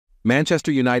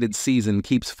Manchester United's season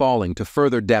keeps falling to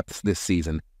further depths this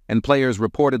season, and players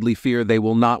reportedly fear they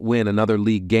will not win another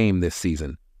league game this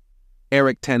season.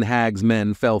 Erik ten Hag's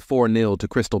men fell 4-0 to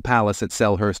Crystal Palace at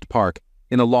Selhurst Park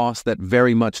in a loss that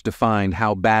very much defined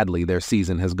how badly their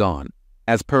season has gone.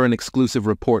 As per an exclusive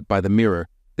report by the Mirror,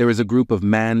 there is a group of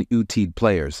Man United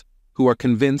players who are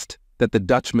convinced that the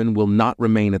Dutchman will not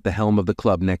remain at the helm of the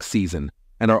club next season,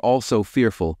 and are also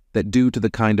fearful that due to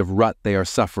the kind of rut they are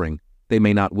suffering, they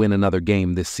may not win another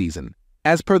game this season.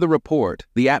 As per the report,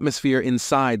 the atmosphere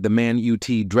inside the Man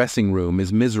United dressing room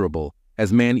is miserable,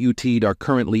 as Man United are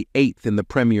currently 8th in the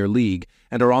Premier League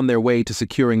and are on their way to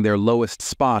securing their lowest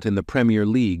spot in the Premier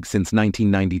League since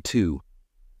 1992.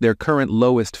 Their current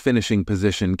lowest finishing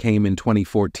position came in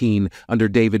 2014 under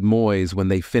David Moyes when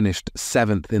they finished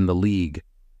 7th in the league.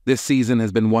 This season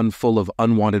has been one full of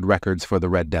unwanted records for the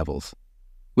Red Devils.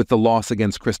 With the loss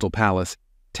against Crystal Palace,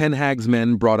 Ten Hag's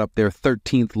men brought up their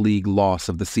 13th league loss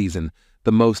of the season,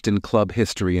 the most in club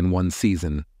history in one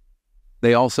season.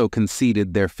 They also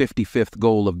conceded their 55th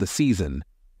goal of the season,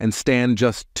 and stand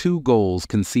just 2 goals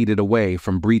conceded away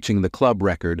from breaching the club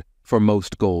record for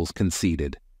most goals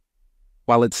conceded.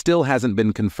 While it still hasn't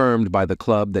been confirmed by the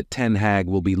club that Ten Hag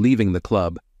will be leaving the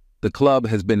club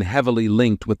has been heavily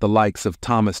linked with the likes of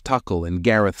Thomas Tuchel and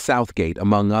Gareth Southgate,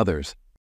 among others.